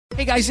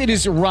Hey guys, it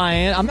is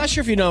Ryan. I'm not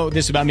sure if you know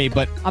this about me,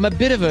 but I'm a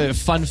bit of a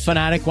fun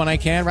fanatic when I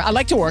can. I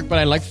like to work, but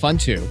I like fun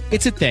too.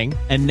 It's a thing.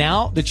 And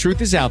now the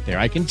truth is out there.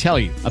 I can tell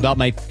you about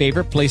my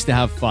favorite place to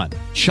have fun.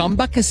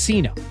 Chumba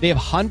Casino. They have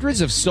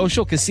hundreds of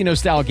social casino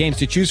style games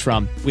to choose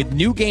from with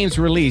new games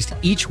released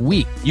each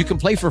week. You can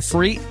play for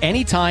free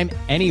anytime,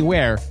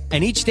 anywhere.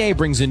 And each day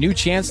brings a new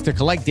chance to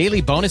collect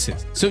daily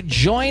bonuses. So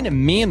join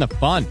me in the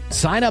fun.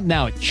 Sign up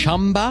now at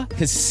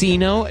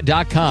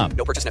ChumbaCasino.com.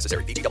 No purchase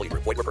necessary. VGW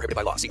Group. Void where prohibited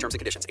by law. See terms and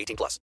conditions.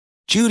 18+.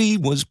 Judy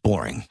was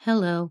boring.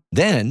 Hello.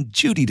 Then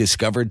Judy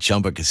discovered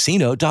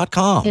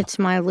ChumbaCasino.com. It's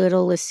my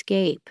little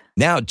escape.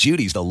 Now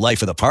Judy's the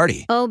life of the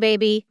party. Oh,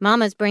 baby,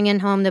 mama's bringing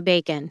home the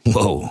bacon.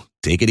 Whoa,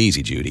 take it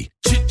easy, Judy.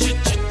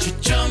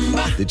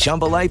 The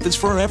Chumba life is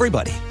for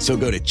everybody. So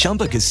go to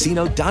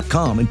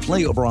ChumbaCasino.com and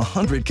play over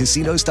 100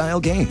 casino-style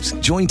games.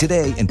 Join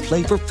today and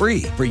play for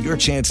free for your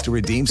chance to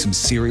redeem some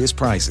serious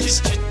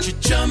prizes.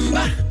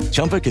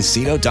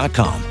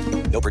 ChumbaCasino.com.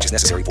 No purchase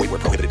necessary. Void where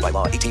prohibited by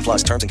law.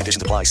 18+. Terms and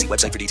conditions apply. See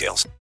website for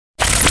details.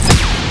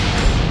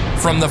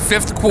 From the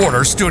Fifth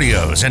Quarter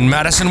Studios in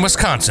Madison,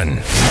 Wisconsin,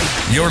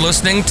 you're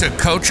listening to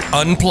Coach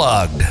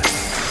Unplugged.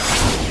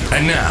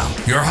 And now,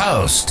 your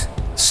host,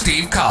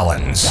 Steve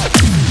Collins.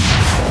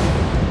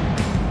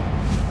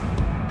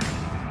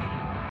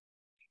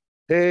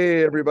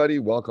 Hey, everybody.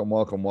 Welcome.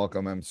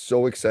 I'm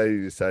so excited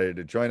you decided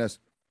to join us.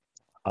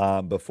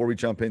 Before we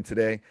jump in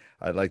today,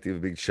 I'd like to give a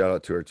big shout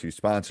out to our two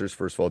sponsors.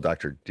 First of all,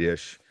 Dr.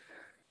 Dish,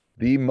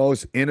 the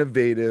most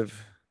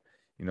innovative,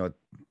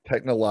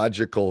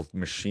 technological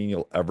machine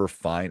you'll ever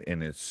find,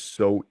 and it's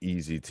so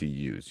easy to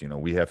use.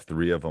 We have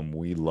 3 of them.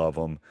 We love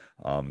them.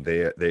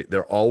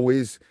 They're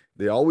always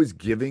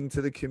giving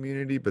to the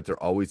community, but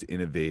they're always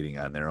innovating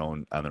on their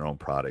own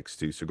products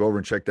too. So go over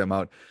and check them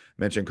out.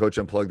 Mention Coach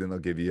Unplugged, and they'll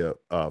give you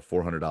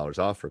 $400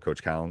 off for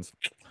Coach Collins.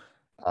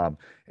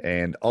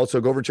 And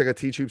also go over and check out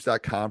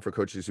teachhoops.com for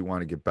coaches who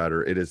want to get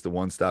better. It is the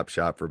one-stop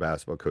shop for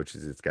basketball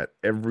coaches. It's got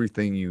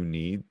everything you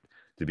need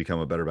to become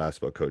a better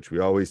basketball coach. We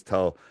always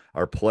tell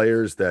our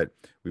players that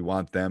we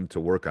want them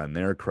to work on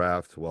their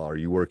craft. Well, are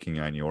you working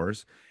on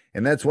yours?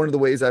 And that's one of the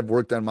ways I've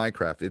worked on my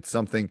craft. It's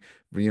something,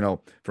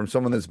 from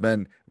someone that's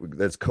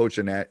coached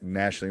a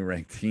nationally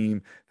ranked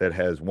team, that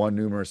has won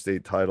numerous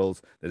state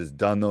titles, that has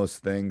done those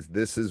things.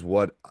 This is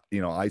what,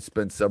 I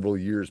spent several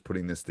years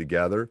putting this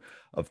together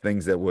of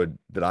things that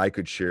I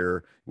could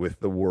share with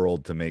the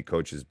world to make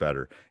coaches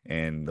better.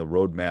 And the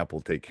roadmap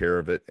will take care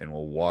of it, and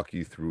will walk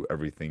you through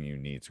everything you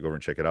need. So go over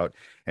and check it out.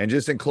 And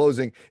just in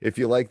closing, if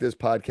you like this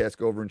podcast,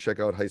 go over and check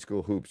out High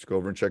School Hoops. Go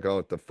over and check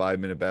out the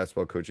 5-Minute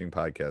Basketball Coaching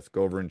Podcast.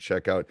 Go over and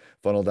check out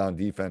Funnel Down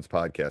Defense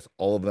Podcast.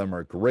 All of them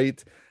are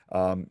great.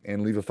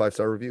 And leave a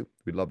 5-star review.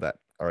 We'd love that.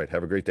 All right.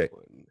 Have a great day.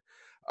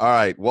 All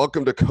right.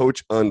 Welcome to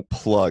Coach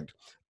Unplugged.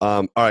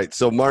 All right.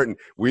 So Martin,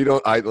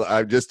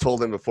 I just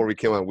told him before we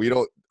came on,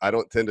 I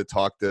don't tend to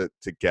talk to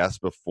guests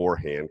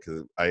beforehand,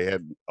 because I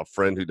had a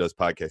friend who does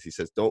podcasts. He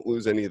says, don't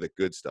lose any of the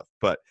good stuff.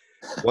 But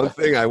one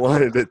thing I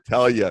wanted to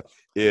tell you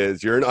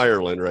is you're in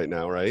Ireland right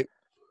now, right?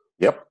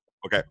 Yep.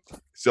 Okay.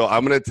 So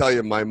I'm going to tell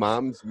you, my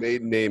mom's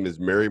maiden name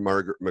is Mary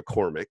Margaret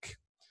McCormick.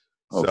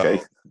 So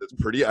okay. It's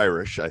pretty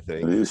Irish, I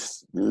think. It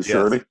is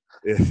surely.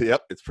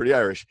 Yep, it's pretty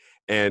Irish.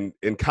 And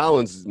in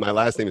Collins, my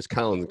last name is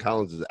Collins. And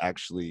Collins is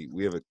actually,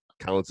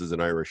 Collins is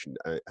an Irish,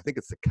 I think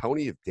it's the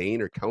county of Dane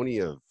or county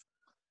of,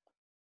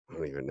 I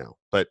don't even know.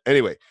 But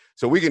anyway,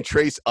 so we can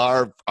trace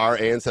our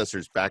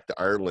ancestors back to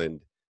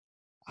Ireland,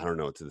 I don't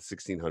know, to the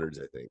 1600s,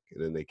 I think.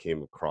 And then they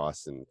came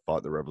across and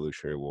fought the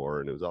Revolutionary War,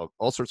 and it was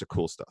all sorts of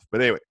cool stuff.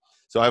 But anyway,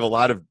 so I have a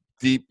lot of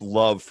deep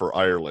love for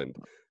Ireland.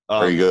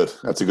 Very good.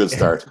 That's a good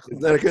start.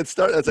 Isn't that a good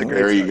start? That's a great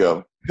There you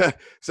start. go.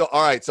 So,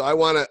 all right. So I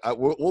want to,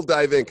 we'll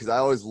dive in, because I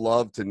always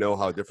love to know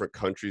how different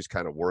countries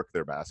kind of work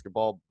their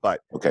basketball.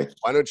 But okay,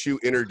 why don't you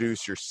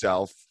introduce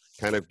yourself,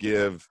 kind of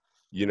give,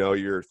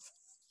 your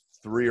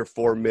 3 or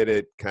 4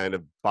 minute kind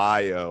of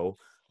bio,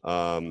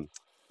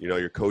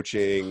 your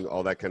coaching,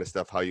 all that kind of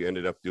stuff, how you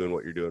ended up doing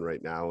what you're doing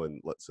right now,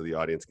 and so the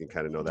audience can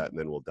kind of know that, and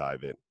then we'll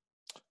dive in.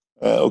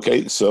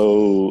 Okay,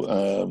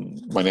 so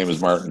my name is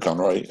Martin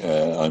Conroy.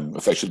 I'm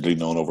affectionately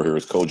known over here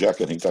as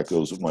Kojak. I think that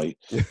goes with my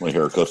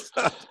haircut.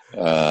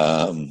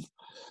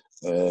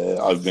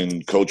 I've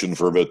been coaching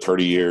for about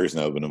 30 years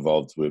now. I've been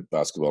involved with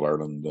Basketball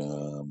Ireland,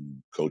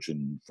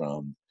 coaching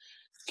from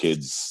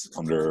kids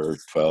under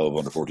 12,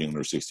 under 14,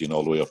 under 16,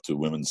 all the way up to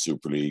Women's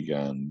Super League.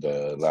 And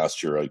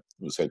last year I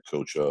was head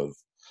coach of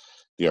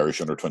the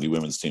Irish under 20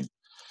 women's team.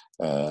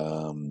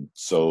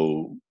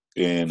 So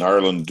in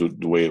Ireland,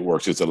 the way it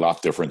works is a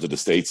lot different to the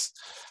States.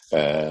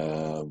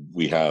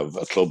 We have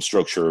a club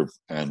structure,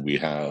 and we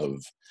have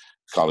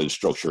college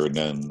structure, and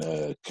then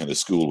kind of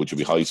school, which would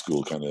be high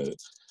school kind of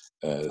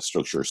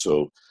structure.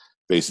 So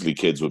basically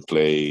kids would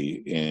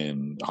play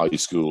in high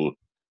school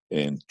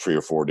in 3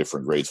 or 4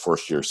 different grades,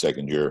 first year,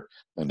 second year,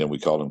 and then we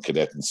call them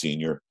cadet and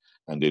senior,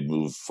 and they'd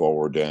move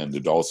forward, and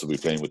they'd also be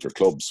playing with their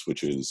clubs,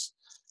 which is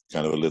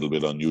kind of a little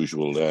bit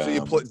unusual.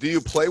 So do you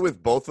play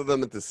with both of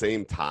them at the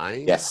same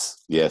time? Yes.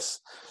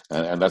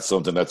 And that's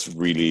something that's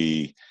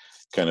really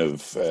kind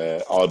of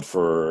odd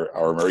for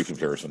our American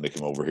players when they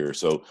come over here.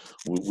 So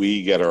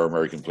we get our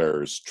American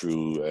players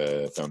through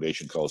a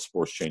foundation called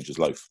Sports Changes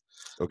Life.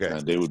 Okay.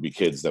 And they would be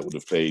kids that would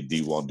have played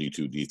D1,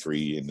 D2,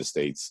 D3 in the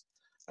States.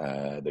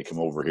 They come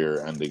over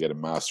here and they get a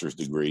master's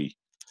degree,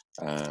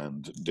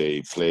 and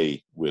they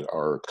play with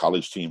our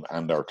college team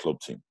and our club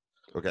team.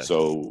 Okay.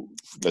 So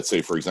let's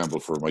say, for example,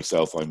 for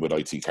myself, I'm with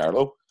IT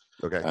Carlow.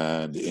 Okay.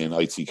 And in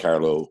IT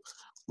Carlow,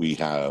 we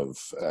have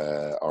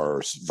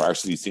our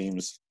varsity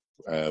teams,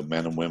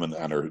 men and women,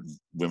 and our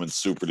women's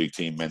Super League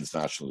team, men's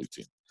National League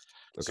team.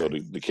 Okay. So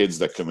the kids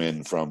that come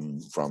in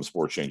from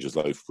Sport Changes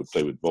Life would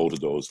play with both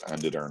of those,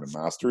 and they'd earn a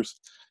master's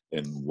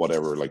in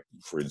whatever. Like,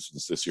 for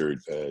instance, this year,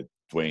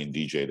 Dwayne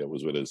DJ that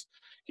was with us,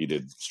 he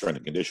did strength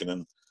and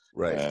conditioning.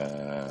 Right.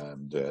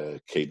 And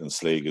Caitlin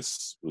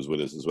Slagus was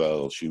with us as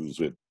well. She was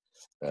with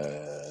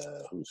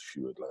who was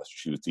she with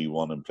last year? She was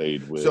D1 and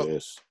played with.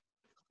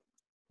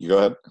 You go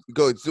ahead.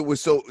 Go.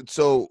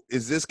 So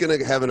is this going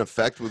to have an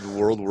effect with the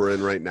world we're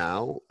in right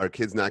now? Are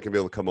kids not going to be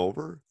able to come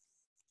over?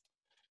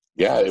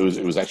 Yeah, it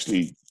was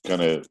actually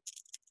kind of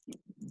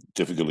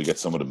difficult to get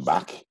some of them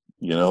back.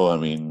 You know, I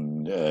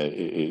mean,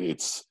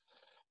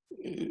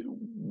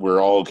 we're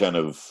all kind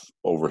of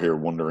over here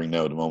wondering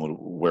now at the moment,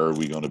 where are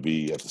we going to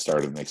be at the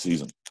start of next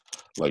season?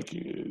 Like,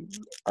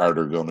 are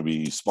there going to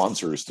be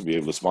sponsors to be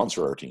able to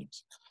sponsor our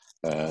teams?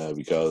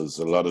 Because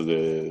a lot of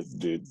the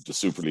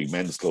Super League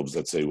men's clubs,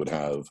 let's say, would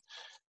have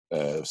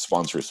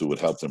sponsors who would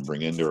help them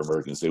bring in their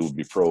Americans. They would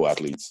be pro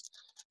athletes.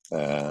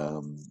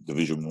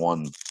 Division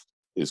 1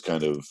 is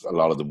kind of, a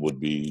lot of them would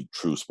be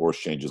through Sports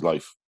Changes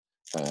Life.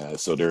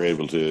 So they're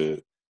able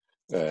to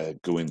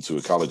go into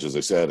a college, as I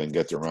said, and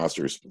get their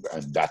masters,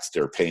 and that's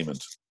their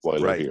payment while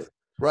they're here.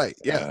 Right.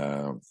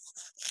 Yeah.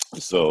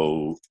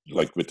 So,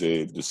 like with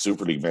the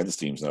Super League men's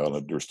teams now,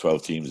 there's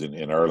 12 teams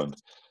in Ireland.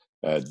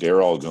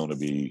 They're all going to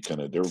be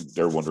kind of,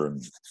 they're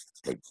wondering,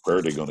 like, where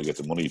are they going to get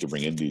the money to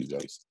bring in these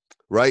guys?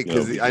 Right,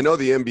 because I know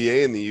the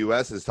NBA in the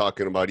U.S. is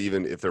talking about,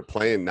 even if they're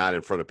playing not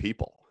in front of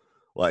people,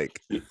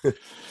 like.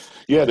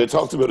 Yeah, they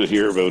talked about it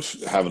here about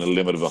having a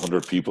limit of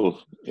 100 people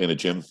in a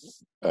gym,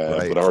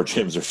 but our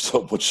gyms are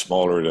so much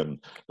smaller than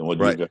what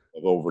you have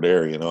over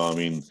there. You know, I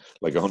mean,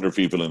 like 100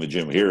 people in a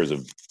gym here is a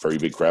very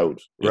big crowd.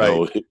 You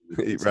know,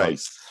 it's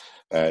nice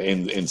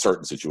in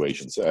certain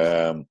situations.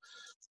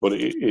 But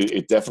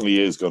it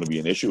definitely is going to be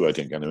an issue, I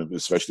think, and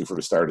especially for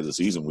the start of the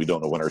season. We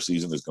don't know when our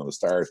season is going to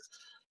start.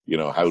 You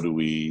know, how do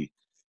we,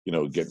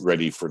 get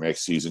ready for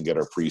next season, get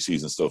our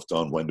preseason stuff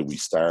done? When do we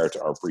start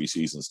our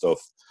preseason stuff?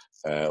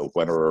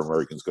 When are our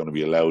Americans going to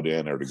be allowed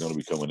in? Are they going to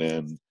be coming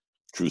in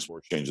through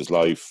Sports Changes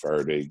Life?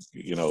 Are they,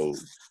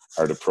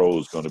 are the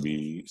pros going to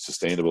be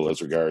sustainable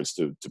as regards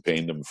to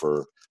paying them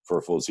for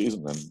a full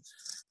season? And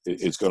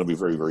it's going to be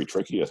very, very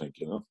tricky, I think,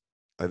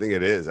 I think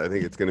it is. I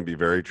think it's going to be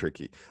very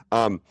tricky.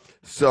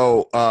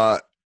 So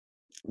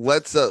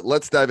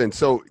let's dive in.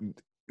 So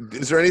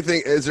is there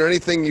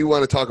anything you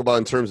want to talk about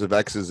in terms of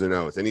X's and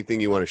O's? Anything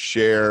you want to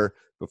share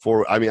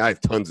before? I mean, I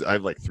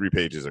have like 3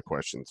 pages of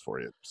questions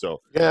for you.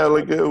 So yeah,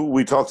 like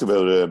we talked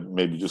about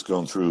maybe just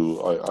going through.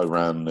 I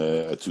ran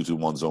a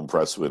 2-2-1 zone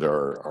press with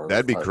our.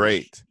 That'd be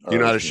great. Do you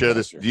know how to share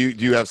this? Do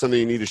you have something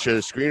you need to share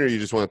the screen, or you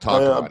just want to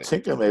talk about it? I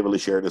think I'm able to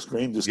share the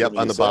screen. Just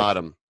on the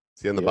bottom.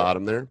 See on the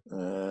bottom there?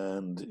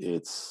 And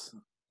it's,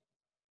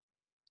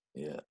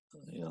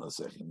 hang on a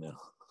second now.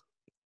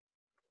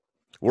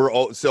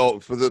 So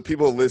for the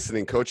people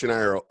listening, Coach and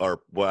I are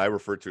what I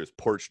refer to as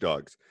porch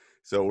dogs.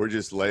 So we're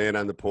just laying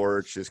on the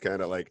porch, just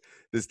kind of like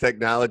this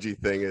technology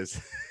thing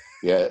is.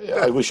 Yeah,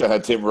 I wish I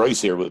had Tim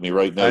Rice here with me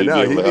right now. I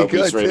know, he'd be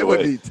good.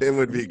 Tim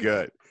would be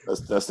good.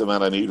 That's the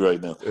man I need right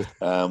now.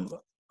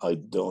 I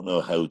don't know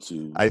how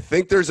to. I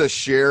think there's a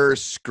share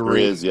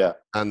screen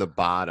on the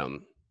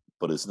bottom.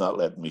 But it's not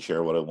letting me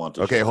share what I want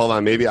to. Okay, hold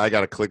on. Maybe I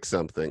got to click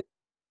something.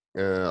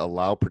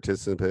 Allow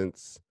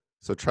participants.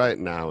 So try it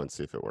now and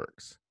see if it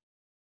works.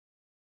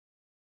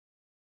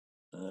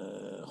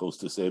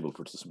 Host disabled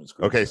participants.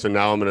 Okay, so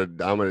now I'm gonna.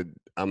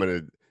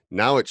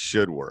 Now it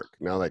should work.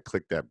 Now that I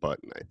click that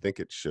button, I think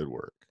it should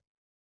work.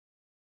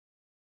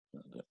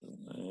 No,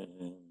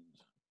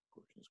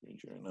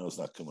 it's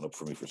not coming up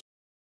for me.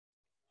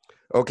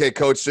 Okay,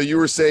 Coach. So you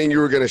were saying you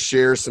were going to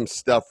share some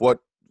stuff. What?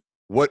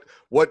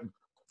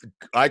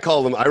 I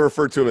call them, I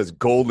refer to them as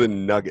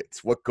golden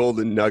nuggets. What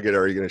golden nugget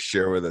are you going to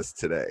share with us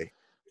today?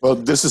 Well,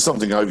 this is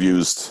something I've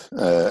used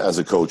as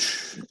a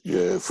coach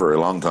for a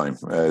long time,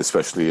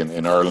 especially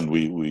in Ireland.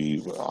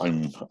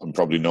 I'm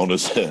probably known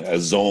as a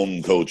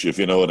zone coach, if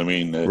you know what I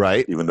mean.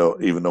 Right. Even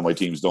though my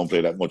teams don't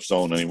play that much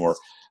zone anymore,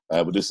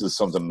 but this is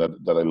something that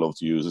I love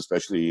to use,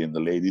 especially in the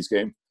ladies'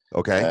 game.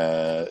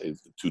 Okay.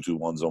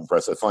 2-2-1 zone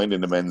press. I find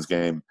in the men's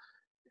game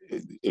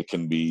it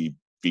can be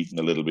beaten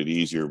a little bit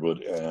easier, but.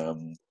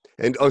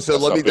 So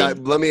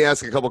let me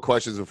ask a couple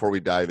questions before we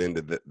dive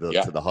into to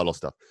the huddle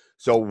stuff.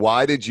 So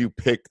why did you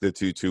pick the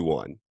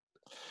 2-2-1?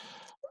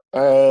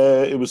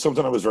 It was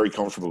something I was very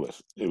comfortable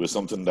with. It was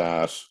something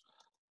that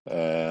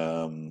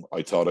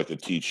I thought I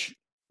could teach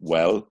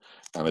well,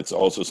 and it's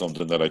also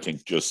something that I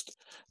think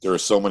there are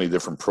so many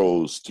different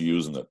pros to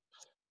using it.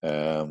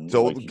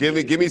 So like,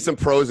 give me some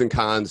pros and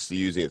cons to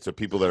using it, so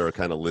people that are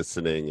kind of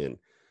listening, and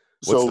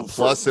what's so the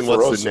plus and for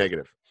what's us, the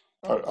negative?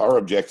 our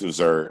objectives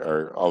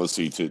are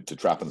obviously to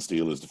trap and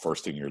steal is the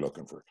first thing you're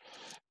looking for.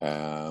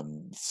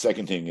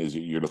 Second thing is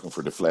you're looking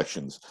for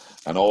deflections,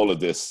 and all of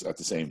this at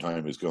the same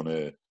time is going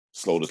to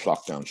slow the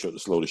clock down,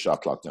 slow the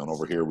shot clock down.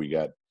 Over here we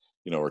get,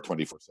 our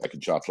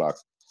 24-second shot clock.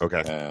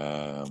 Okay.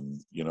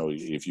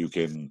 If you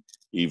can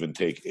even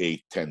take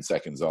 8-10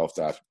 seconds off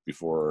that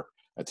before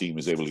a team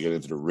is able to get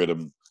into the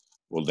rhythm,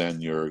 well,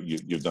 then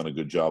you've done a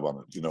good job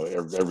on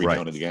it. Every Right.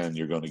 now and again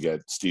you're going to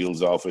get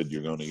steals off it,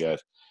 you're going to get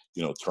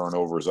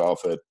turnovers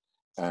off it,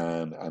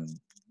 and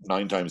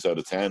 9 times out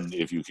of 10,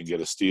 if you can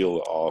get a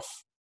steal off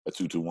a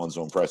 2-1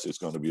 zone press, it's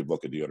going to be a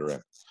bucket the other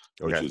end,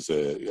 which is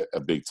a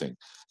big thing.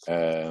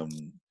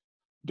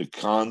 The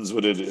cons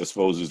with it, I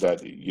suppose, is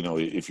that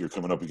if you're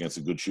coming up against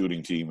a good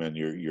shooting team and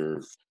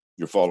you're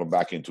falling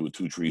back into a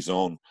 2-3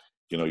 zone,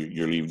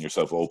 you're leaving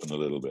yourself open a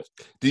little bit.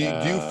 Do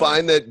you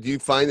find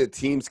that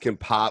teams can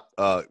pop,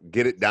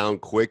 get it down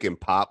quick and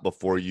pop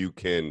before you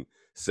can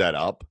set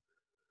up?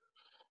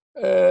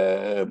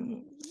 Like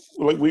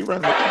we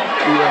ran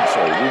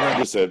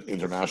this at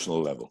international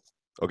level.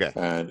 Okay.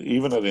 And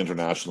even at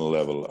international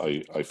level,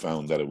 I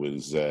found that it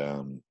was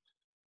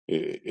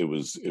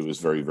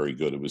very, very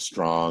good. It was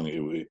strong.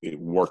 It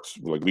worked.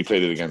 Like we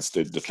played it against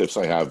the clips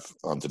I have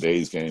on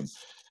today's game,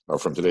 or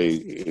from today,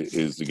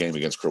 is the game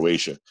against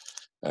Croatia.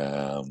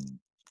 And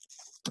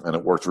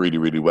it worked really,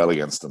 really well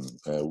against them.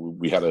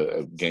 We had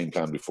a game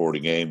plan before the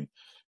game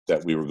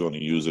that we were going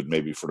to use it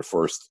maybe for the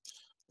first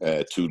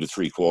 2 to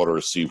 3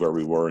 quarters, see where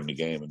we were in the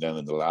game. And then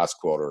in the last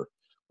quarter,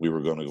 we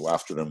were going to go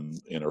after them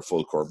in our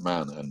full court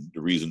man. And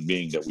the reason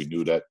being that we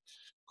knew that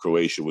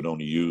Croatia would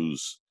only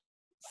use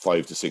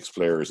 5 to 6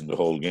 players in the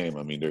whole game.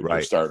 I mean,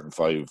 they're starting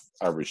 5,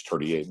 average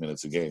 38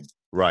 minutes a game.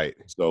 Right.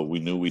 So we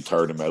knew we'd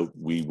tire them out.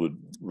 We would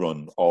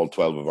run all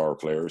 12 of our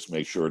players,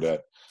 make sure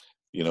that,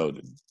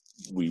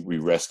 we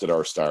rested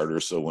our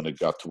starters. So when it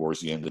got towards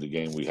the end of the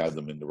game, we had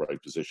them in the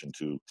right position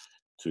to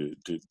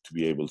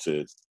be able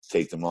to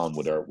take them on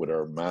with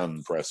our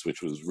man press,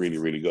 which was really,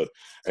 really good.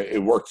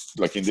 It worked.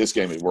 Like in this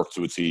game, it worked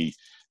to a T.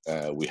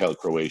 We held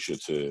Croatia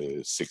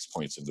to 6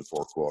 points in the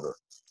fourth quarter.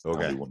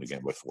 Okay. And we won the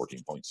game by 14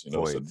 points.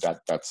 So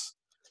that's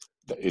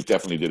it.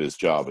 Definitely did its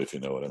job, if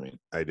you know what I mean.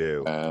 I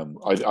do.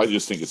 I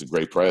just think it's a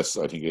great press.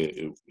 I think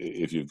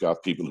if you've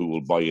got people who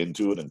will buy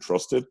into it and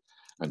trust it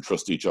and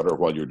trust each other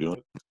while you're doing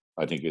it,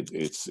 I think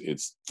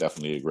it's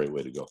definitely a great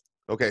way to go.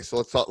 Okay, so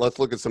let's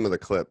look at some of the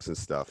clips and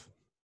stuff.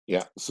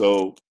 Yeah.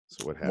 So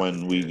what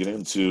when we get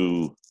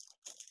into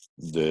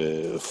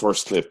the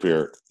first clip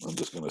here, I'm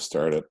just going to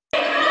start it.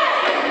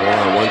 Hold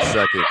on 1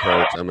 second,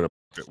 Coach.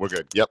 We're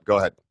good. Yep, go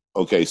ahead.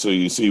 Okay, so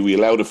you see we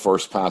allow the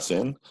first pass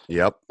in.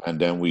 Yep. And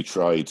then we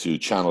try to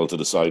channel to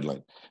the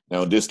sideline.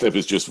 Now, this clip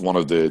is just one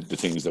of the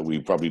things that we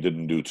probably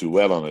didn't do too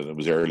well on it. It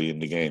was early in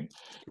the game.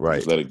 Right.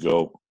 Just let it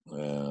go.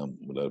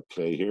 We'll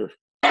play here.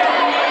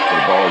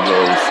 The ball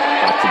goes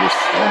back to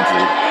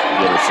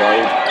the other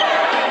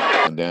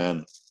side. And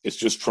then it's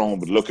just thrown.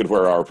 But look at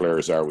where our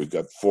players are. We've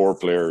got 4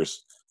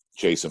 players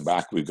chasing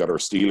back. We've got our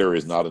stealer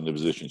is not in the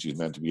position she's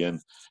meant to be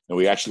in. Now,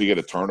 we actually get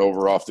a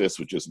turnover off this,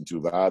 which isn't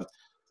too bad.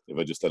 If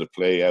I just let it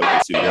play out, you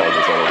see the ball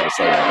goes all over the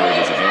side. And here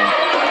it is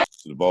again.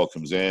 So the ball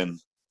comes in,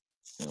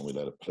 and we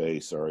let it play.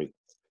 Sorry.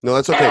 No,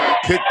 that's okay.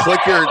 Click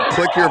your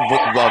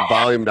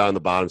volume down the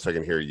bottom so I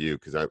can hear you,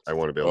 because I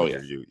want to be able to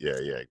hear you.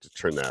 Yeah. Just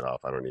turn that off.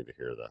 I don't need to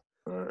hear that.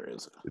 Where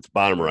is it? It's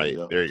bottom right.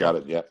 There you got go.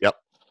 It. Yeah. Yep.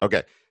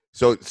 Okay.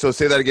 So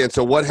say that again.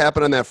 So what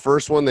happened on that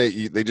first one?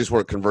 They just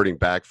weren't converting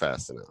back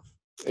fast enough.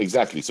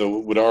 Exactly. So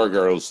with our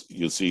girls,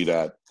 you'll see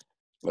that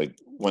like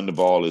when the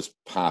ball is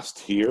passed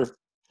here,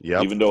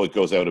 even though it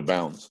goes out of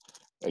bounds.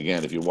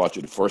 Again, if you watch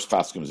it, the first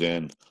pass comes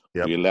in.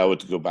 We allow it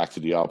to go back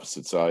to the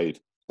opposite side.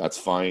 That's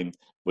fine.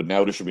 But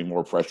now there should be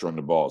more pressure on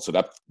the ball. So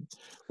that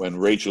when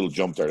Rachel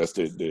jumped there, that's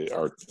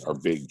our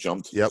big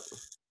jump. Yep.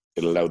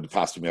 It allowed the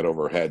pass to be made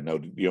over her head. Now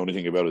the only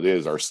thing about it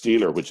is our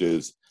stealer, which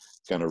is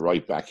kind of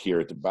right back here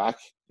at the back,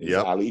 is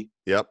Ali.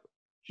 Yep.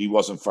 She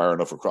wasn't far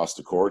enough across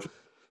the court.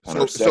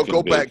 So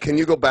go back. Can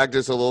you go back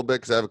just a little bit,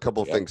 because I have a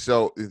couple of things.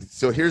 So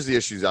here's the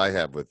issues I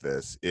have with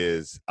this.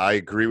 Is I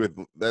agree with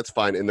that's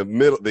fine. In the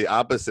middle, the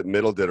opposite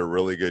middle did a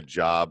really good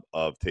job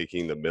of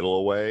taking the middle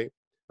away.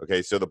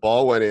 Okay, so the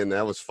ball went in.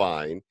 That was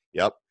fine.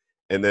 Yep.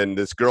 And then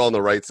this girl on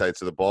the right side,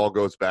 so the ball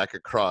goes back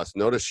across.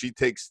 Notice she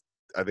takes,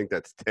 I think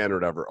that's 10 or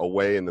whatever,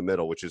 away in the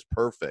middle, which is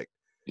perfect.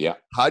 Yeah.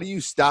 How do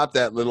you stop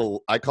that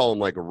little, I call them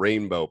like a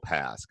rainbow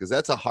pass, because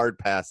that's a hard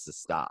pass to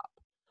stop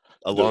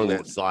along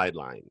that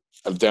sideline.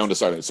 Down the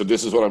sideline. So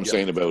this is what I'm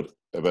saying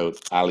about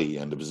Ali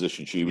and the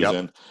position she was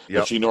in.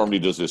 But she normally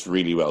does this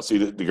really well. See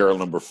the girl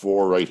number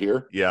 4 right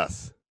here?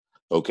 Yes.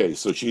 Okay,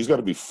 so she's got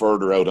to be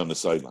further out on the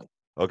sideline.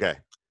 Okay.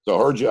 So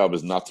her job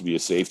is not to be a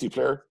safety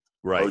player.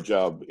 Right. Her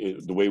job,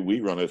 the way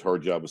we run it, her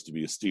job is to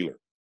be a stealer.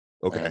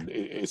 Okay. And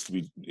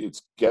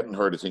it's getting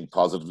her to think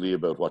positively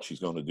about what she's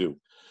going to do.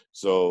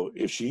 So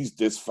if she's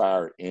this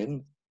far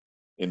in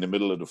the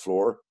middle of the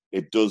floor,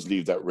 it does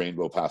leave that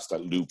rainbow pass,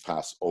 that loop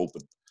pass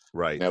open.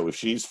 Right. Now, if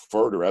she's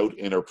further out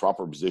in her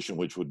proper position,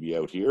 which would be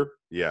out here,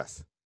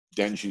 Yes.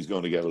 then she's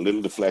going to get a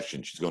little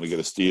deflection. She's going to get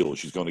a steal.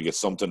 She's going to get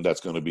something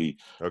that's going to be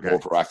Okay. more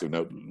proactive.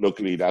 Now,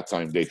 luckily, that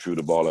time they threw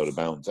the ball out of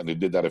bounds, and they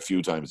did that a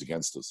few times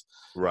against us.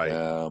 Right.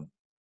 I'll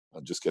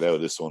just get out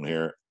of this one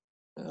here,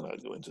 and I'll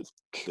go into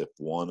clip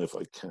 1 if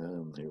I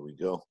can. Here we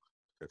go.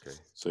 Okay.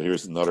 So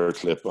here's another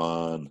clip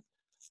on.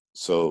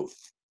 So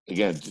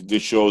again,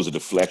 this shows a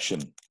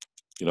deflection.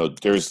 You know,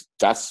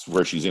 that's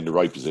where she's in the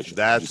right position.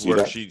 That's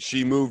where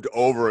she moved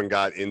over and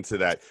got into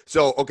that.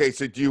 So, okay,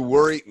 so do you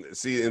worry?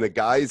 See, in the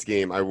guys'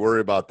 game, I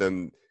worry about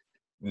them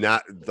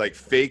not like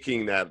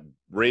faking that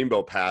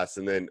rainbow pass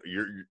and then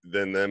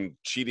them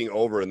cheating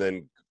over and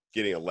then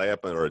getting a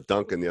layup or a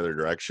dunk in the other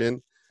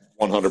direction.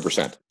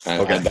 100%.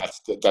 And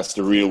that's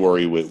the real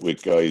worry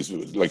with guys.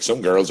 Like some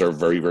girls are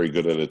very, very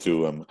good at it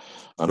too. I'm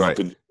not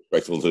being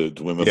respectful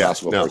to women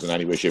basketball players in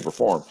any way, shape, or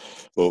form.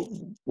 But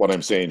what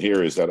I'm saying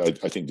here is that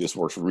I think this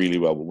works really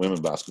well with women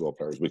basketball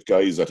players. With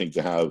guys, I think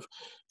they have,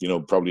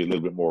 probably a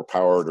little bit more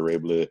power. They're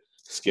able to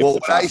skip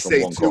the pass. What I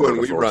say one too when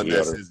we run to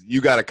this is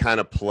you got to kind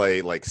of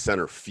play like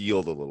center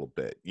field a little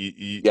bit.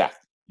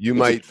 You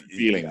might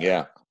feeling,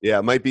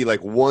 it might be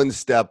like one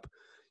step.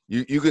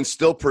 You can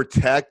still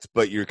protect,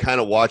 but you're kind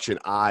of watching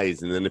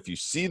eyes, and then if you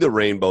see the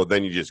rainbow,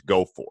 then you just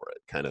go for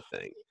it, kind of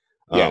thing.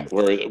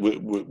 Where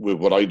with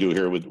what I do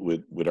here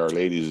with our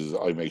ladies is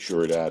I make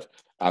sure that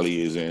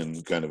Ali is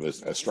in kind of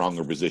a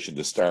stronger position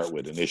to start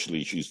with.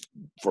 Initially, she's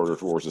further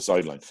towards the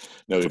sideline.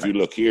 Now, if you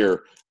look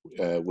here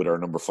with our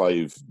number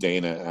 5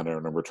 Dana and our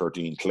number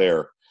 13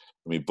 Claire,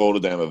 I mean, both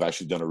of them have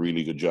actually done a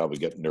really good job of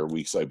getting their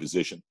weak side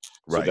position.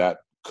 So that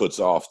cuts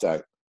off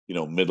that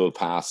middle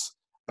pass,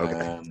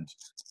 and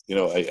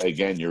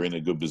again, you're in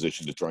a good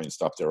position to try and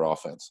stop their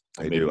offense.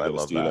 And maybe get a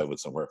steal out of it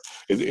somewhere.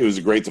 It was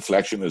a great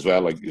deflection as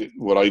well. Like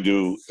what I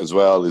do as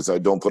well is I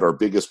don't put our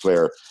biggest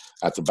player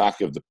at the back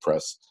of the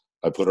press.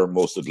 I put our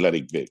most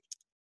athletic big.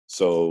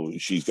 So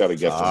she's got to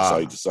get from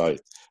side to side.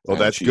 Well,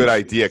 that's a good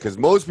idea because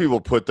most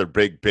people put their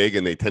big,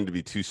 and they tend to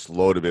be too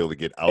slow to be able to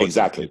get out.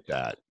 Exactly. Like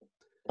that.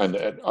 And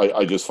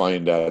I just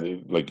find that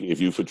like if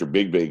you put your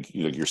big, like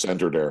your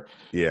center there,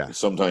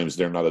 sometimes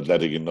they're not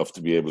athletic enough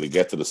to be able to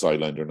get to the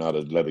sideline. They're not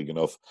athletic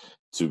enough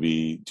to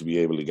be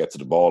able to get to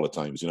the ball at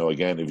times.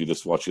 Again, if you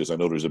just watch this, I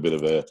know there's a bit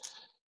of a.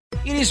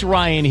 It is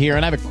Ryan here,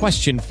 and I have a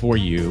question for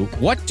you.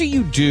 What do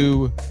you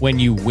do when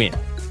you win?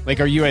 Like,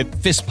 are you a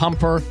fist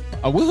pumper,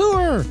 a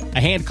woohooer, a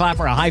hand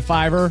clapper, a high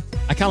fiver?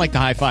 I kind of like the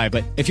high five,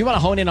 but if you want to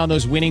hone in on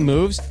those winning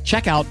moves,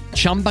 check out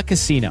Chumba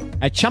Casino.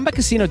 At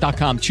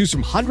ChumbaCasino.com, choose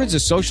from hundreds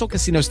of social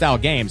casino-style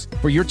games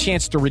for your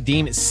chance to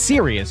redeem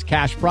serious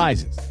cash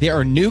prizes. There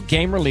are new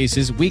game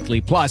releases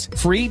weekly, plus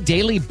free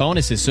daily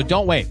bonuses. So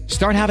don't wait.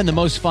 Start having the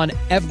most fun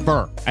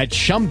ever at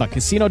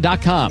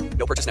ChumbaCasino.com.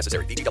 No purchase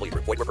necessary. VGW.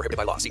 Void where prohibited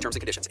by law. See terms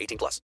and conditions.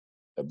 18+.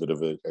 A bit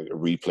of a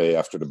replay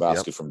after the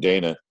basket from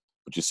Dana.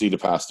 But you see the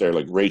pass there,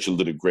 like Rachel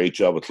did a great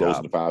job of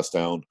closing the pass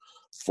down,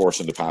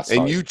 forcing the pass.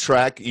 And you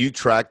track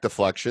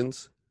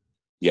deflections?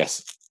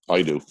 Yes,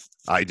 I do.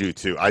 I do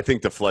too. I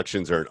think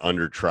deflections are an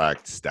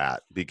under-tracked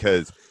stat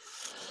because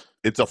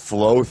it's a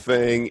flow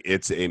thing.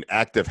 It's an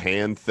active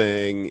hand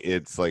thing.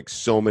 It's like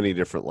so many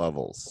different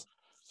levels.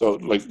 So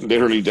like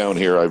literally down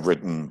here, I've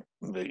written,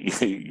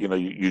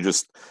 you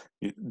just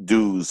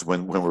do's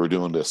when we're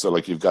doing this. So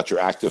like you've got your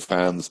active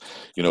hands,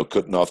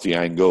 cutting off the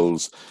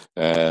angles,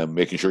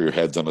 making sure your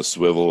head's on a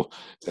swivel,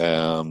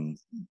 bumping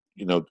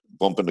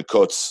the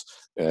cuts.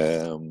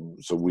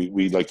 So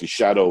we like to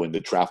shadow in the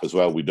trap as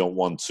well. We don't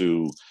want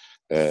to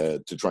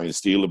try and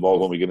steal the ball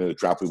when we get in the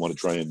trap. We want to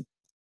try and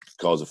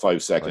cause a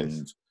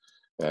 5-second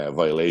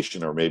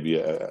violation or maybe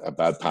a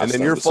bad pass. And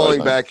then you're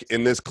falling back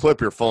in this clip.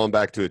 You're falling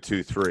back to a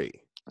 2-3.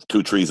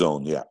 2-3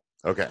 zone, yeah.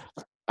 Okay.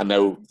 And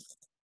now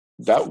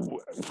that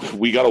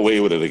we got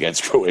away with it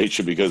against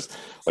Croatia because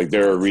like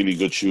they're a really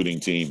good shooting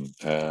team,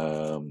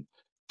 to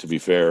be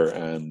fair,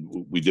 and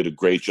we did a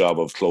great job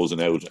of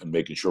closing out and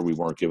making sure we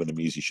weren't giving them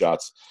easy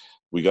shots.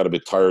 We got a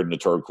bit tired in the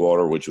third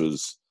quarter, which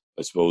was,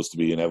 I suppose, to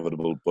be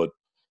inevitable, but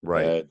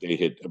they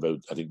hit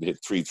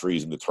 3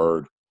 threes in the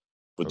third.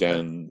 But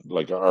then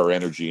like our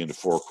energy in the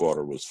fourth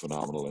quarter was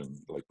phenomenal, and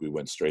like we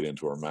went straight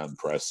into our man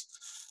press.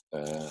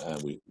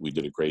 And we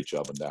did a great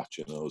job in that,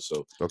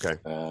 So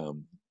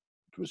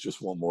it was just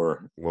one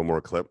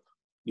more clip.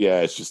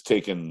 Yeah, it's just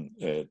taking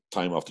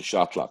time off the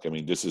shot clock. I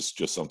mean, this is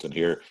just something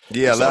here.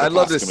 Yeah, I'd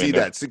love to see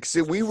that.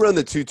 So we run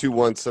the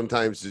 2-2-1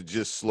 sometimes to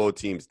just slow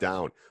teams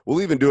down.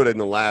 We'll even do it in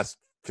the last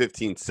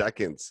 15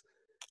 seconds,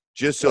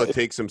 just so it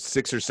takes them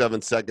 6 or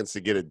 7 seconds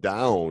to get it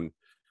down.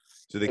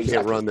 So they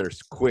can't run there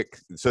quick.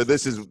 So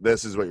this is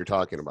what you're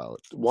talking about.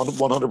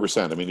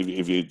 100%. I mean,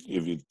 if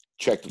you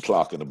check the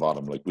clock in the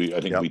bottom, like I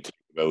think we took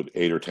about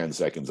 8 or 10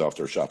 seconds off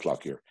their shot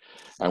clock here,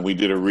 and we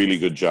did a really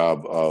good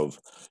job of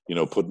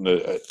putting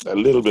a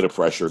little bit of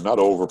pressure, not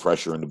over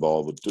pressure in the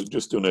ball, but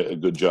just doing a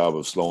good job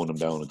of slowing them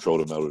down and throw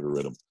them out of the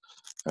rhythm.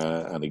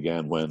 And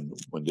again, when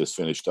this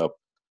finished up,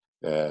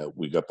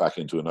 we got back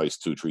into a nice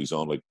 2-3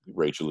 zone. Like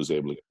Rachel was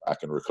able to get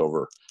back and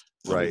recover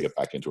when we Right. get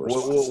back into our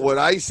spots. What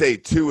I say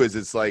too is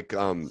it's like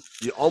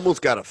you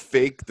almost got to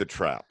fake the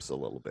traps a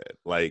little bit.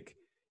 Like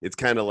it's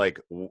kind of like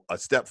a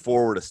step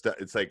forward, a step.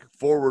 It's like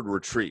forward,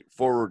 retreat,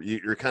 forward.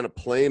 You're kind of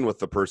playing with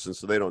the person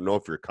so they don't know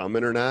if you're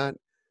coming or not.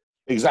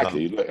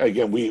 Exactly.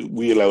 Again,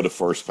 we allow the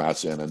first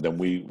pass in, and then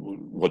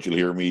what you'll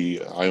hear me.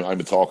 I'm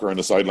a talker on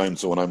the sideline,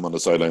 so when I'm on the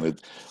sideline,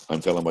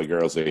 I'm telling my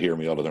girls, they hear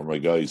me all the time. My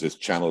guys, it's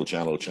channel.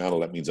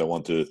 That means I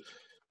want to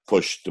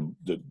push the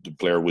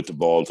player with the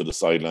ball to the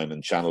sideline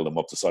and channel them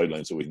up the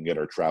sideline so we can get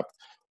our trap,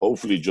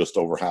 hopefully just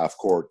over half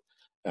court,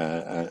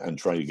 and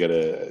try to get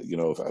a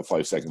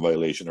 5-second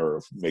violation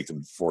or make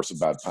them force a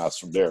bad pass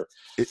from there.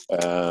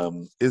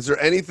 Is there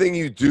anything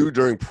you do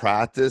during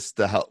practice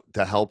to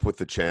help with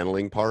the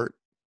channeling part?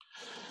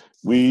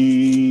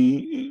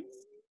 When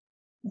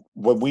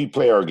we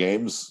play our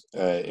games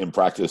in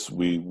practice,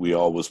 we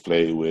always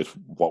play with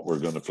what we're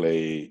going to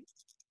play.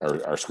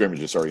 Our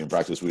scrimmages, in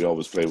practice, we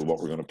always play with what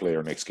we're going to play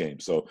our next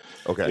game. So,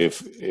 okay,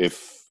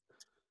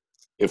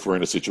 if we're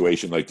in a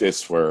situation like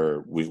this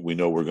where we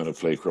know we're going to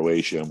play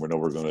Croatia and we know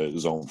we're going to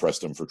zone press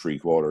them for 3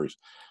 quarters,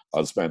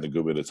 I'll spend a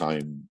good bit of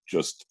time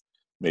just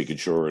making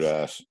sure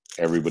that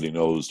everybody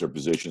knows their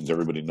positions,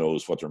 everybody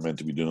knows what they're meant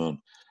to be doing.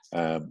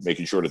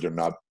 Making sure that they're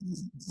not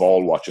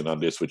ball watching on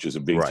this, which is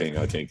a big thing,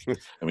 I think.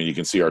 I mean, you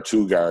can see our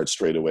 2 guards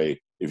straight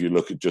away. If you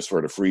look at just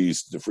where the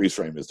freeze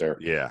frame is there,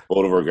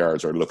 both of our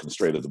guards are looking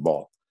straight at the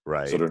ball.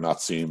 Right. So they're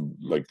not seeing,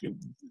 like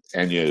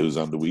Enya, who's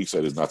on the weak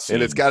side, is not seeing.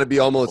 And it's got to be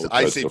almost.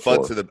 I say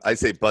butt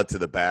to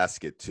the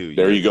basket too.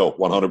 There you go,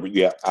 100.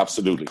 Yeah,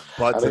 absolutely.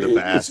 Butt to the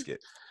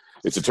basket.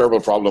 It's a terrible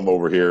problem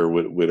over here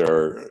with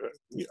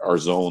our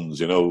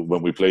zones.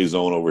 When we play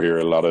zone over here,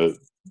 a lot of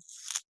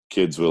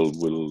kids will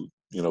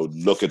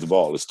look at the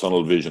ball. It's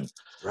tunnel vision.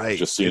 Right.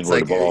 Just seeing where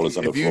the ball is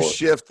on the floor. If you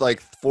shift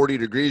like 40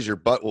 degrees, your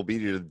butt will be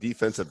to the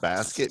defensive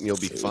basket and you'll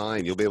be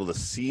fine. You'll be able to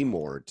see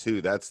more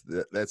too. That's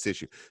the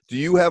issue. Do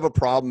you have a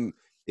problem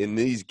in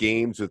these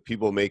games with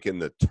people making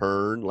the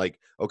turn? Like,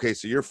 okay,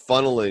 so you're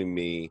funneling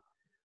me.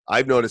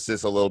 I've noticed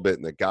this a little bit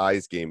in the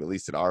guys game, at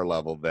least at our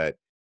level, that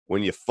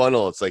when you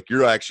funnel, it's like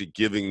you're actually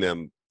giving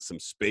them some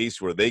space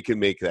where they can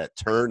make that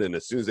turn. And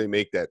as soon as they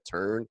make that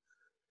turn,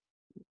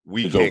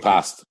 we go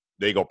past.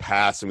 They go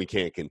past and we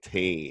can't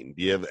contain.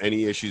 Do you have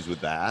any issues with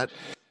that?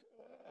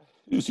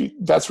 You see,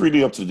 that's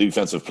really up to the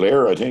defensive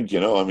player, I think,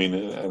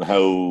 and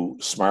how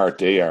smart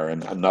they are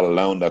and not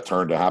allowing that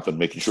turn to happen,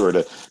 making sure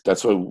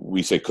that's why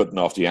we say cutting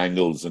off the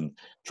angles and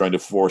trying to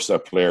force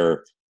that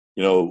player,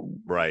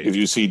 right. If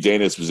you see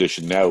Dana's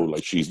position now,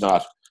 like she's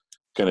not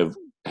kind of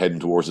heading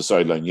towards the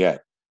sideline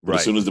yet. But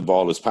as soon as the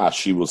ball is passed,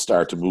 she will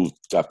start to move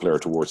that player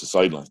towards the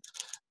sideline.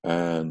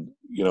 And,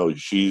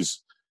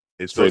 she's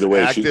straight away.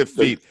 Active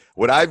feet.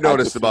 What I've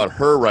noticed about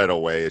her right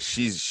away is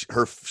she's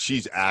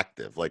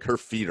active. Like her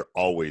feet are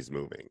always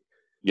moving.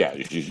 Yeah,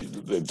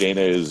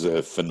 Dana is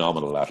a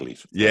phenomenal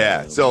athlete.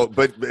 Yeah.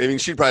 But I mean,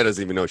 she probably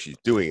doesn't even know she's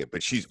doing it.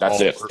 But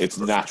it's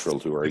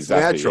natural to her.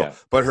 Exactly. Natural. Yeah.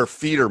 But her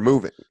feet are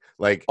moving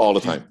like all the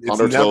time on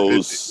her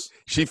toes.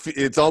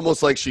 It's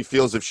almost like she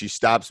feels if she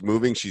stops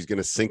moving, she's going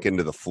to sink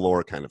into the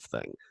floor, kind of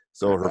thing.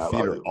 So her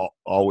feet are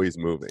always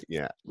moving.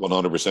 Yeah,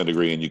 100%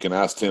 agree. And you can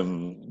ask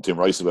Tim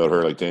Rice about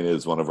her. Like Dana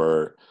is one of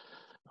our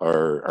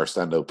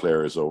standout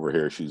players over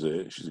here. She's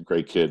a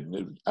great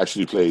kid.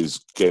 Actually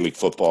plays Gaelic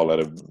football at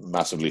a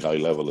massively high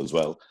level as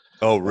well.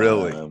 Oh,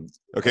 really?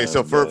 Okay,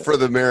 so for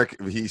the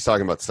American, he's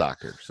talking about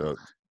soccer. So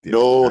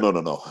no,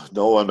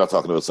 I'm not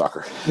talking about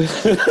soccer.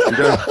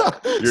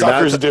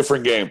 Soccer is a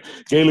different game.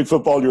 Gaelic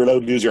football, you're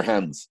allowed to use your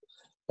hands.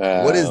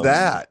 What is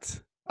that?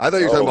 I thought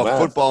you were talking about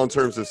football in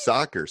terms of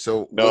soccer.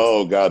 So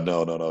no.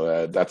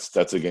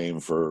 That's a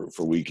game for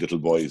weak little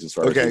boys. As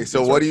far okay,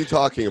 so what are you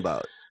talking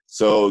about?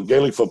 So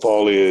Gaelic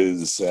football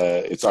is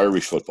it's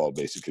Irish football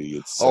basically.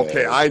 It's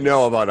okay. I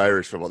know about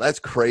Irish football. That's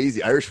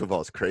crazy. Irish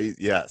football is crazy.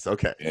 Yes.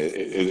 Okay.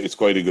 It's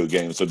quite a good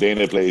game. So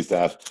Dana plays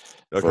that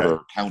for her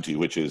county,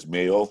 which is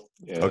Mayo.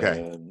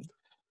 Okay.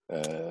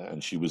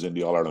 And she was in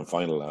the All-Ireland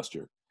final last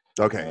year.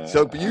 Okay,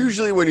 so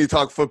usually when you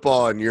talk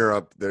football in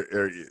Europe,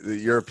 the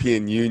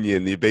European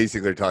Union, you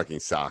basically are talking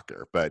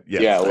soccer. But we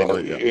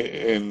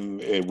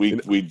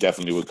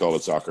definitely would call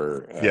it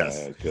soccer.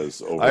 Yes,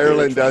 because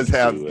Ireland does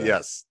have.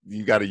 Yes,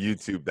 you got to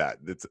YouTube that.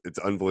 It's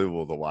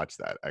unbelievable to watch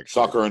that. Actually,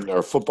 soccer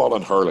or football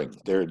and hurling.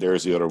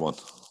 There's the other one.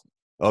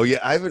 Oh yeah,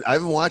 I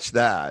haven't watched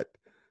that.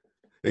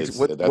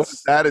 What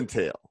does that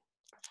entail?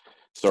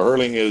 So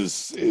hurling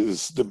is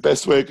the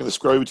best way I can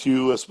describe it to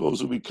you. I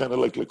suppose would be kind of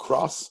like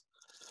lacrosse.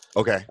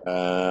 Okay.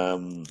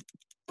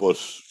 But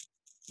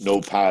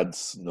no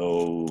pads,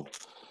 no.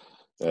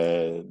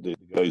 The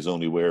guys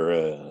only wear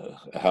a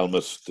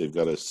helmet. They've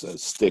got a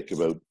stick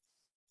about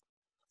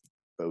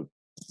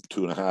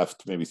 2.5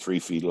 to maybe 3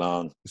 feet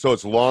long. So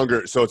it's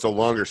longer. So it's a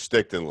longer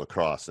stick than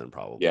lacrosse, then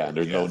probably. Yeah, and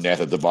there's no net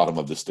at the bottom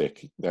of the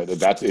stick.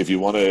 That's if you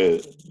want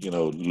to,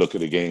 look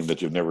at a game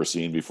that you've never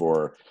seen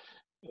before.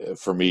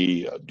 For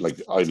me, like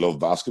I love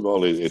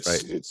basketball.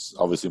 It's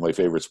obviously my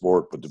favorite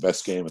sport, but the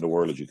best game in the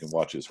world that you can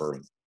watch is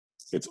hurling.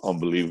 It's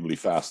unbelievably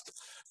fast.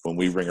 When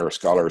we bring our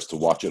scholars to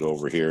watch it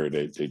over here,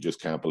 they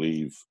just can't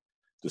believe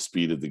the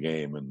speed of the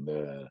game,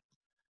 and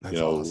That's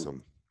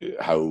awesome.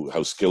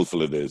 how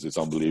skillful it is. It's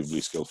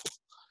unbelievably skillful.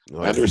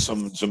 Oh, And there's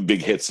some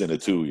big hits in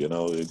it too,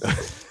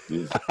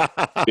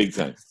 big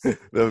time.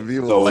 The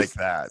people like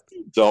that.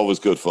 It's always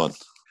good fun.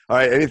 All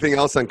right. Anything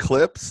else on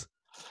clips?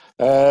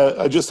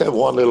 I just have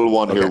one little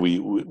one Okay.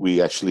 here.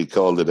 We actually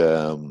called it.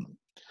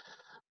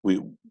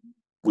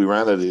 We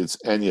ran it. It's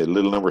Enya,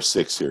 little number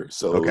 6 here.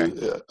 So Okay.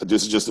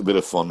 This is just a bit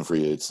of fun for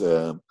you. It's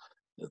I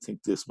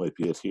think this might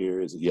be it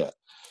here. Is it? Yeah.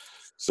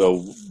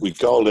 So we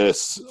call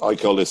this. I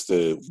call this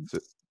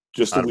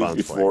just the week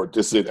before. Play.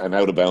 This is an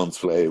out of bounds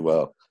play.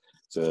 Well,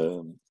 it's,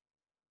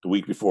 the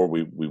week before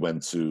we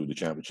went to the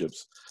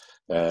championships.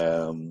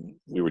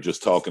 We were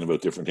just talking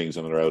about different things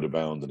when they're out of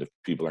bounds, and if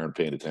people aren't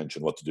paying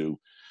attention, what to do.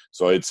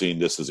 So I had seen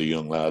this as a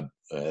young lad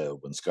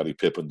when Scottie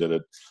Pippen did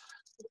it.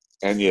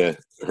 Enya,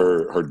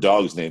 her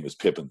dog's name is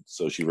Pippen,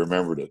 so she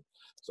remembered it.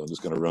 So I'm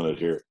just going to run it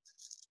here.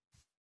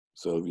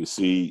 So you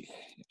see,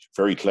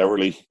 very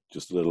cleverly,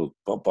 just a little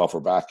bump off her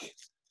back.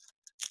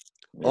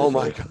 Oh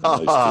my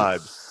God!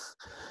 Nice.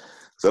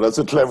 So that's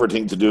a clever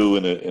thing to do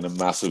in a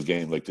massive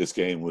game like this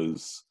game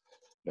was.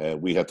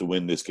 We had to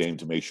win this game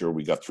to make sure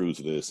we got through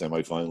to the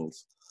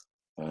semifinals,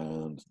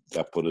 and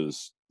that put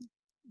us,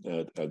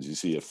 as you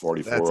see, at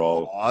 44 That's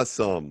all.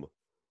 Awesome.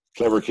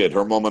 Clever kid.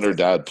 Her mom and her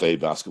dad played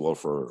basketball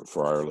for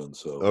Ireland.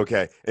 So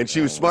okay, and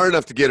she was smart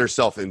enough to get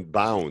herself in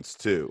bounds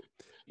too.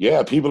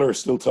 Yeah, people are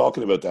still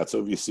talking about that.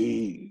 So if you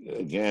see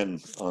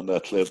again on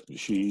that clip,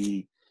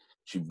 she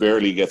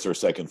barely gets her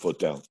second foot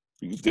down.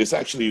 This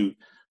actually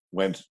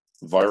went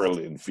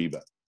viral in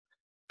FIBA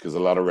because a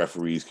lot of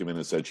referees came in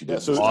and said she did.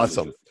 That's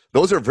awesome.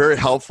 Those are very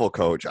helpful,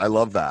 Coach. I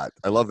love that.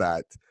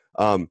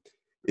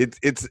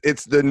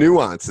 It's the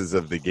nuances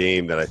of the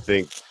game that I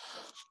think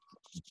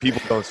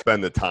people don't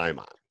spend the time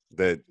on.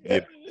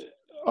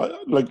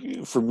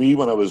 Like for me,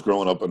 when I was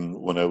growing up and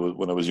when I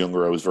was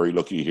younger, I was very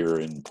lucky here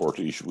in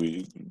Portage.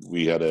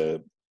 We had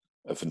a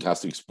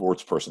fantastic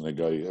sports person,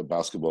 a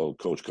basketball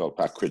coach called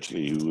Pat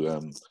Critchley,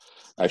 who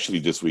actually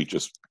this week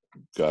just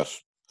got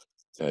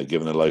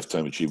given a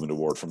Lifetime Achievement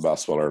Award from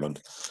Basketball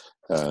Ireland.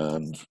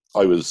 And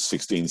I was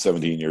 16,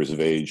 17 years of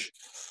age,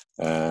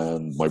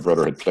 and my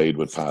brother had played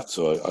with Pat,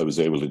 so I was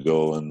able to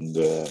go and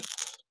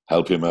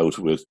help him out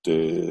with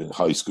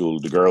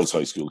the girls'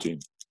 high school team,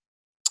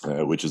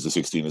 which is the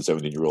 16 and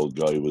 17-year-old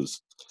guy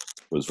was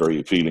very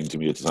appealing to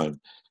me at the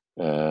time.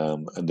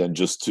 And then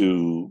just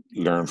to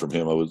learn from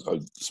him, I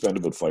spent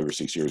about 5 or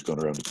 6 years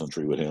going around the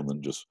country with him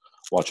and just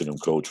watching him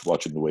coach,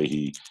 watching the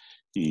way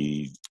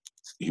he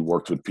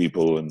worked with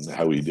people and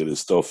how he did his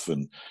stuff,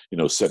 and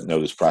setting out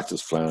his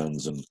practice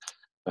plans, and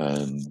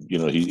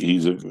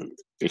he's an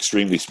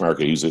extremely smart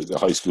guy. He's a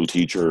high school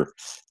teacher,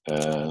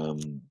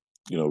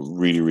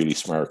 really, really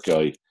smart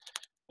guy.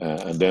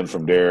 And then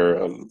from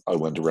there, I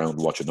went around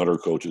watching other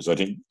coaches. I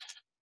think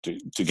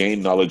to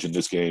gain knowledge in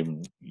this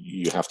game,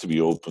 you have to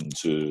be open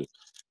to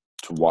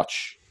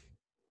watch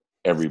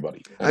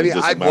everybody. And I mean,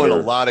 I've won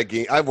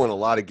a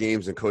lot of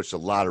games and coached a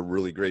lot of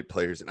really great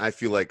players, and I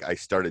feel like I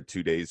started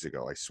 2 days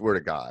ago. I swear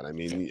to God. I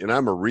mean, and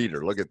I'm a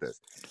reader. Look at this.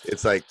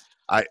 It's like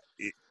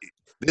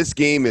this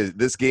game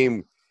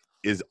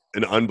is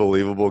an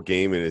unbelievable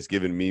game, and it's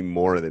given me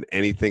more than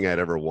anything I'd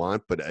ever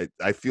want. But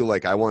I feel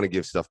like I want to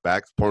give stuff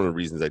back. It's part of the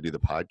reasons I do the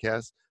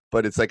podcast.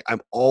 But it's like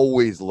I'm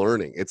always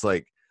learning. It's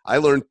like I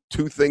learned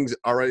 2 things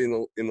already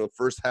in the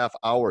first half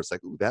hour. It's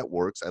like, ooh, that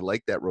works. I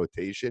like that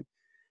rotation.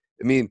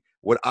 I mean,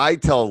 what I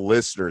tell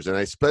listeners, and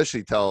I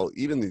especially tell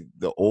even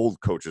the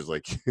old coaches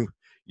like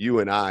you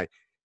and I,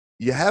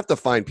 you have to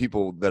find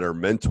people that are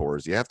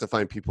mentors. You have to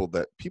find people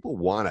that people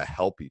want to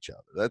help each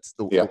other. That's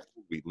the world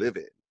we live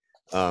in.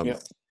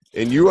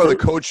 And you are the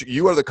coach.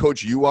 You are the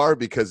coach you are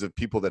because of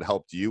people that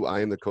helped you.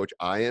 I am the coach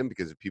I am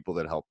because of people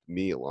that helped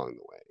me along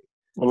the way.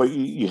 Well,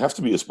 you have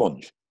to be a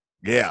sponge.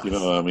 Yeah. You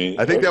know what I mean?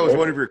 I think that was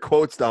one of your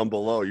quotes down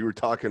below. You were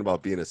talking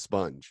about being a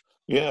sponge.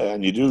 Yeah,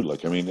 and you do.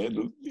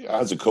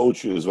 As a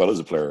coach as well as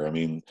a player, I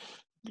mean,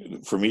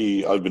 for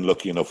me, I've been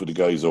lucky enough with the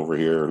guys over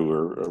here who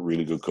are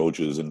really good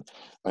coaches, and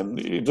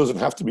it doesn't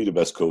have to be the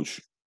best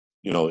coach,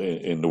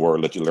 in the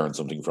world that you learn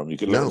something from. You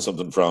can learn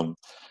something from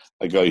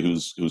a guy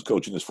who's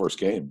coaching his first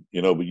game,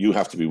 but you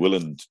have to be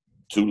willing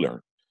to learn.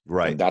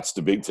 Right. And that's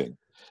the big thing.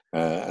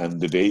 And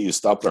the day you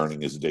stop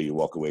learning is the day you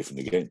walk away from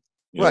the game.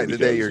 Right, the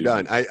day you're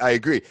done. I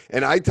agree.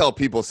 And I tell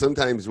people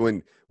sometimes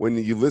when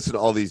you listen to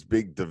all these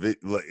big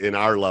in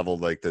our level,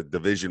 like the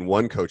Division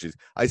I coaches,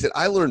 I said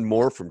I learned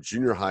more from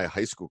junior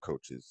high school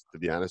coaches, to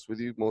be honest with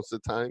you, most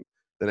of the time,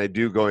 than I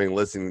do going and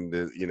listening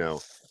to,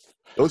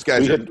 those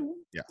guys.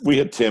 We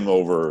had Tim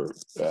over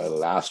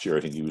last year.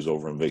 I think he was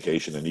over on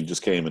vacation, and he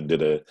just came and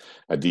did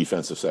a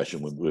defensive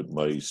session with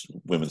my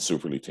women's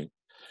Super League team.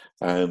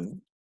 And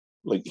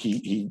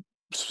he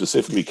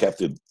specifically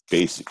kept it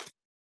basic,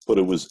 but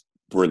it was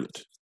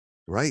brilliant.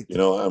 Right.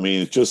 I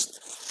mean, it's just,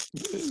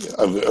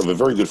 I have a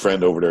very good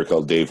friend over there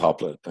called Dave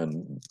Hopla,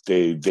 and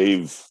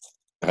Dave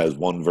has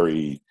one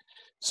very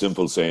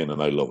simple saying,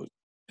 and I love it.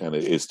 And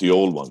it's the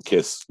old one,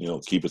 KISS,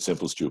 keep it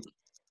simple, stupid.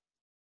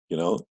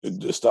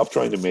 Stop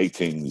trying to make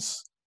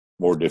things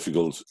more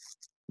difficult.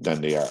 than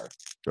they are.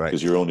 Right.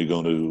 Because you're only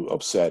going to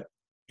upset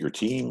your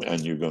team,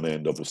 and you're going to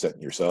end up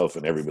upsetting yourself,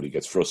 and everybody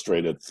gets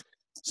frustrated.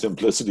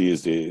 Simplicity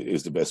is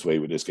the best way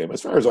with this game,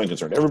 as far as I'm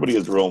concerned. Everybody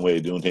has their own way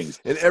of doing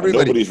things, and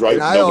everybody's right,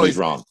 nobody's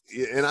wrong.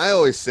 And I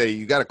always say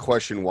you got to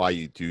question why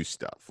you do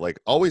stuff. Like,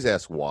 always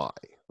ask why.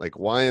 Like,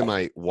 why am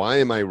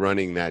I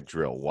running that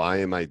drill? Why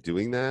am I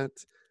doing that?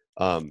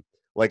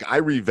 Like, I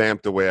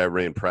revamped the way I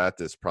ran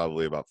practice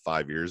probably about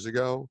 5 years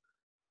ago,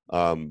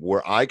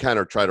 where I kind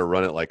of try to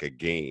run it like a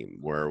game,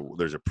 where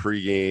there's a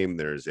pregame,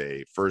 there's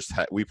a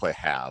we play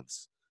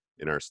halves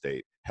in our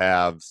state.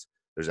 Halves.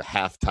 There's a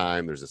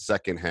halftime. There's a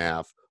second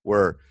half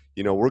where,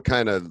 we're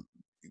kind of,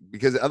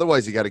 because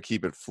otherwise you got to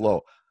keep it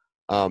flow.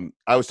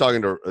 I was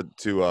talking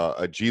to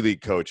a G League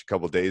coach a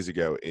couple of days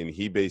ago, and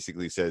he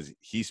basically says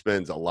he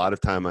spends a lot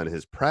of time on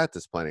his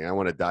practice planning. I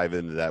want to dive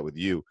into that with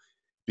you,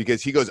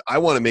 because he goes, I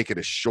want to make it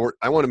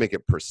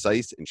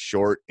precise and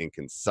short and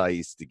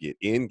concise to get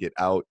in, get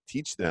out,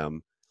 teach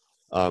them,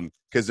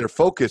 because their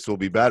focus will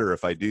be better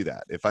if I do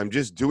that. If I'm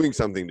just doing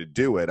something to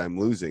do it, I'm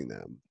losing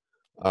them.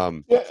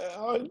 Yeah,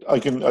 I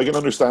can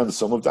understand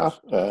some of that.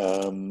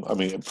 I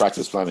mean,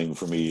 practice planning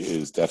for me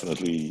is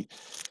definitely,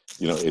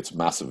 it's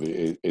massive.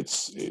 It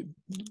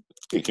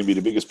can be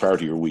the biggest part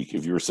of your week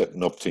if you're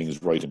setting up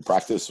things right in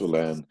practice. Well,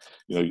 then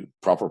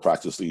proper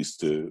practice leads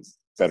to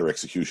better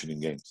execution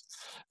in games.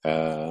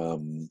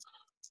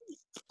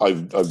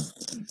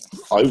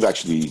 I've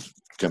actually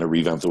kind of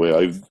revamped the way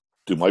I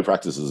do my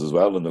practices as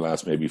well in the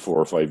last maybe 4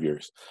 or 5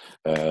 years.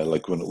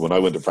 Like when I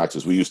went to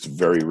practice, we used to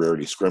very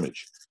rarely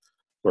scrimmage.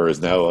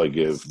 Whereas now I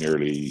give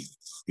nearly,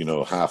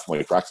 half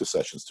my practice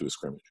sessions to a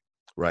scrimmage,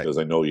 right? Because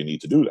I know you need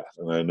to do that,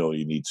 and I know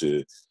you need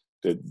to.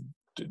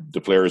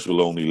 The players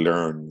will only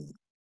learn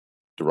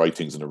the right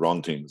things and the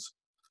wrong things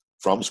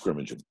from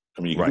scrimmaging.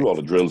 I mean, you can do all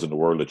the drills in the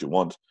world that you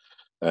want,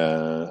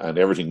 and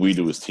everything we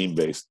do is team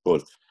based.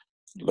 But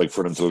like,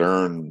 for them to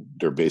learn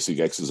their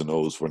basic X's and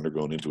O's when they're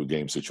going into a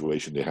game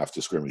situation, they have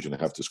to scrimmage, and they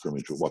have to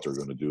scrimmage with what they're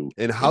going to do.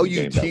 And how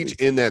you teach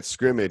in that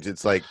scrimmage,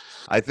 it's like,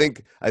 I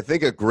think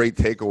a great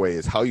takeaway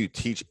is how you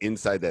teach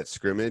inside that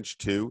scrimmage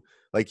too.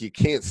 Like, you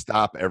can't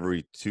stop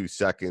every 2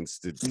 seconds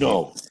to teach.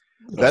 No.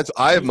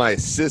 I have my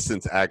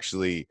assistants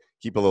actually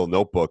keep a little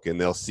notebook,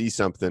 and they'll see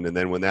something, and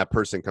then when that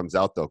person comes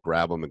out, they'll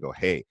grab them and go,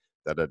 hey,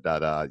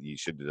 you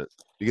should do that.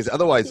 Because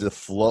otherwise the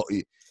flow,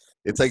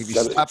 it's like if you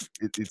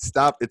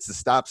stop, it's the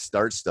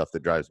stop-start stuff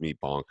that drives me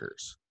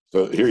bonkers.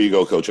 So here you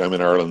go, Coach. I'm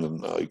in Ireland,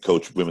 and I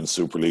coach Women's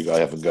Super League. I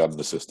haven't got an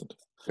assistant.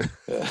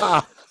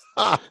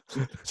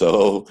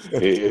 So,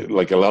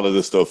 like, a lot of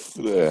the stuff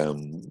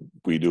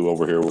we do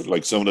over here,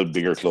 like some of the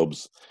bigger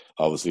clubs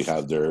obviously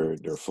have their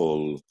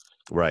full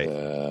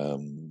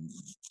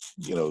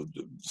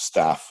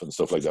staff and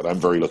stuff like that. I'm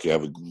very lucky. I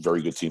have a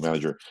very good team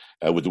manager.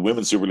 With the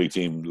Women's Super League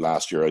team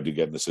last year, I did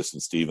get an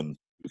assistant, Stephen,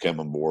 who came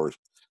on board.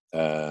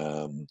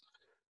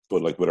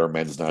 But like with our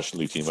men's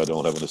national league team, I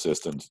don't have an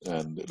assistant.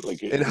 And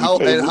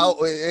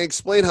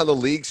explain how the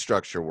league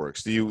structure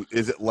works.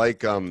 Is it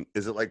like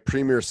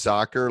Premier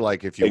Soccer?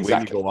 Like, if you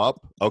win, you go up?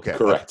 Okay.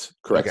 Correct.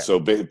 Okay. So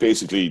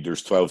basically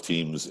there's 12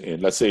 teams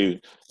in, let's say,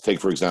 take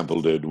for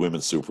example the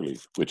Women's Super League,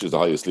 which is the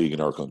highest league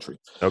in our country.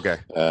 Okay.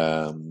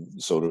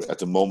 So at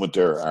the moment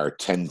there are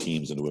 10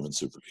 teams in the Women's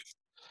Super League.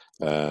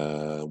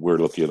 We're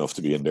lucky enough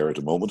to be in there at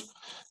the moment.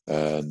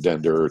 And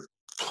then there are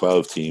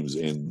 12 teams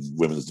in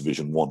Women's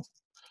Division 1.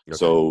 Okay.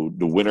 So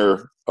the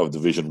winner of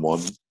Division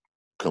 1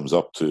 comes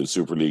up to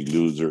Super League.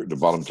 Loser, the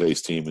bottom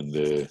place team in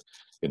the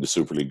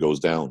Super League goes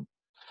down.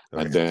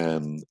 Okay. And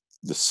then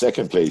the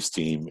second place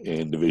team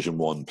in Division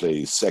 1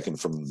 plays second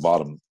from the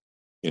bottom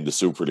in the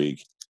Super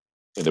League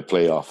in the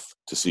playoff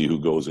to see who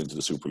goes into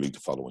the Super League the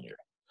following year.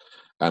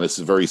 And it's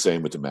the very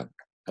same with the men.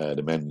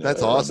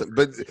 That's awesome.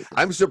 But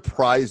I'm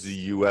surprised the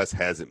U.S.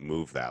 hasn't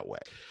moved that way.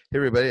 Hey,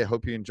 everybody. I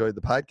hope you enjoyed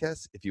the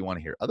podcast. If you want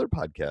to hear other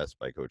podcasts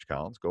by Coach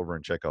Collins, go over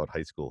and check out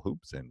High School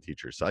Hoops and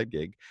Teacher Side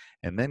Gig,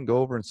 and then go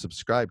over and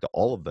subscribe to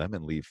all of them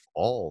and leave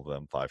all of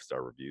them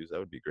 5-star reviews. That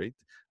would be great.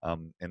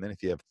 And then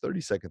if you have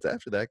 30 seconds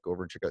after that, go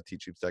over and check out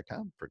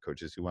teachhoops.com for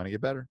coaches who want to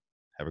get better.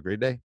 Have a great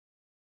day.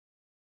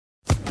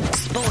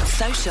 Sports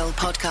Social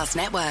Podcast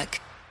Network.